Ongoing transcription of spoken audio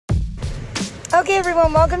Okay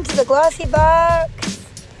everyone, welcome to the Glossybox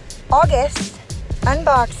August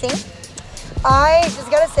unboxing. I just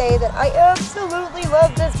gotta say that I absolutely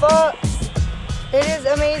love this box. It is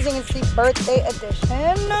amazing. It's the birthday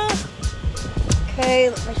edition. Okay,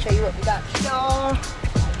 let me show you what we got here.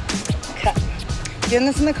 Okay, doing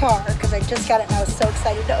this in the car because I just got it and I was so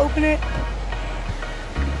excited to open it.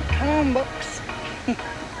 Come on, books.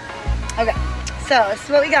 Okay, so this is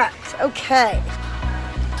what we got. Okay.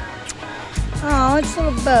 Oh, it's a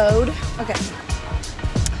little bowed. Okay.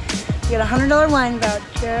 We got a $100 wine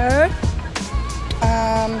voucher.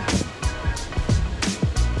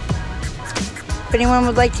 If anyone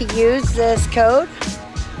would like to use this code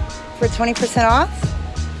for 20% off,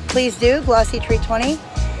 please do, Glossy20.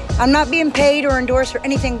 I'm not being paid or endorsed or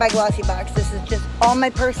anything by Glossybox. This is just all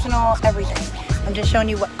my personal everything. I'm just showing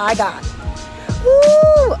you what I got.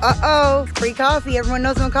 Woo! Uh-oh, free coffee. Everyone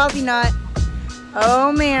knows I'm a coffee nut.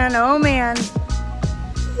 Oh man, oh man.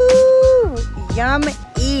 Woo! Yummy.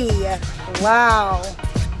 Wow.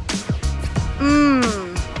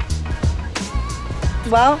 Mmm.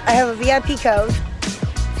 Well, I have a VIP code.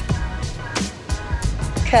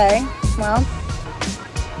 Okay, well,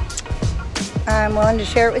 I'm willing to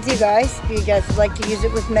share it with you guys. If you guys would like to use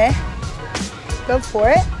it with me, go for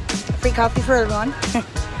it. Free coffee for everyone.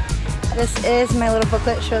 This is my little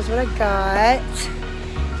booklet. It shows what I got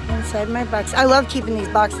inside my box. I love keeping these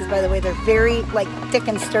boxes, by the way. They're very, like, thick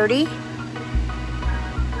and sturdy.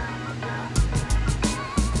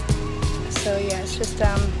 So, yeah, it's just,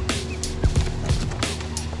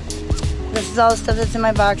 this is all the stuff that's in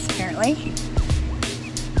my box, apparently.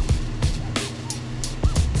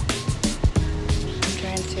 I'm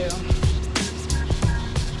trying to...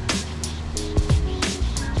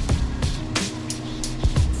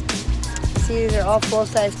 See, these are all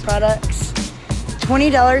full-size products.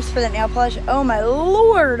 $20 for the nail polish. Oh my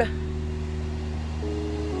lord!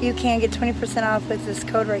 You can get 20% off with this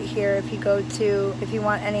code right here if you go to, if you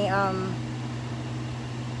want any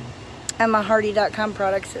EmmaHardy.com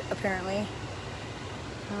products, apparently.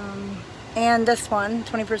 And this one,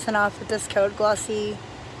 20% off with this code, Glossy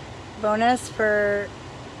bonus for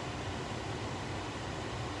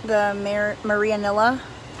the Marianilla.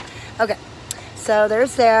 Okay, so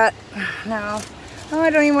there's that. Now, oh, I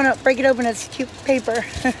don't even want to break it open. It's cute paper.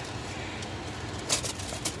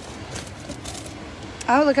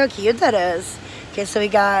 Oh, look how cute that is. Okay, so we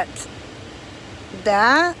got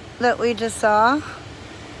that we just saw.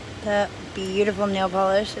 That beautiful nail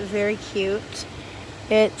polish is very cute.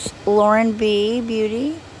 It's Lauren B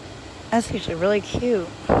Beauty. That's actually really cute.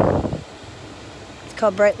 It's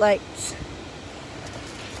called Bright Lights.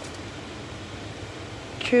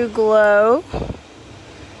 True Glow.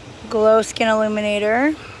 Glow Skin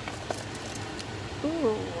Illuminator.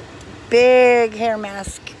 Ooh, big hair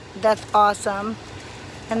mask. That's awesome.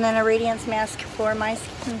 And then a radiance mask for my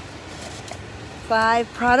skin.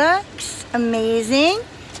 5 products. Amazing.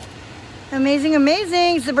 Amazing,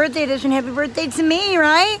 amazing. It's the birthday edition. Happy birthday to me,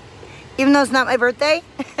 right? Even though it's not my birthday.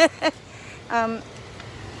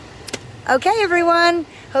 Okay, everyone.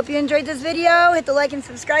 Hope you enjoyed this video. Hit the like and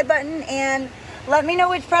subscribe button. And let me know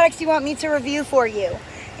which products you want me to review for you.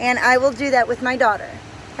 And I will do that with my daughter.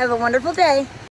 Have a wonderful day.